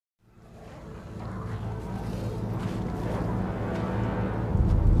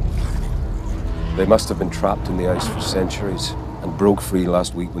They must have been trapped in the ice for centuries and broke free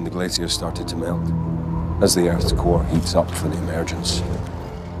last week when the glaciers started to melt, as the Earth's core heats up for the emergence.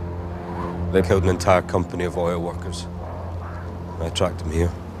 They killed an entire company of oil workers. I tracked them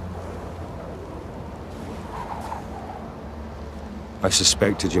here. I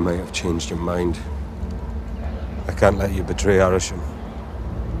suspected you might have changed your mind. I can't let you betray Arisham.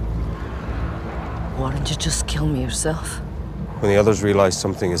 Why don't you just kill me yourself? When the others realize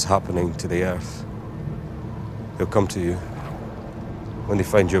something is happening to the Earth, they'll come to you. When they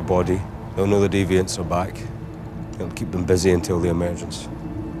find your body, they'll know the deviants are back. It'll keep them busy until the emergence.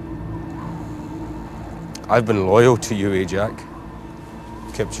 I've been loyal to you, Ajak.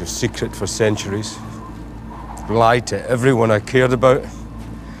 Kept your secret for centuries. Lied to everyone I cared about.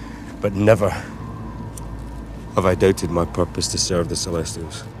 But never have I doubted my purpose to serve the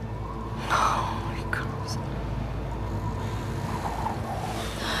Celestials. No, Ikaris.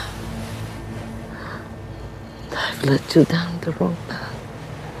 I've led you down the wrong path.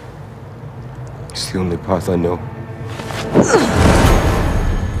 It's the only path I know.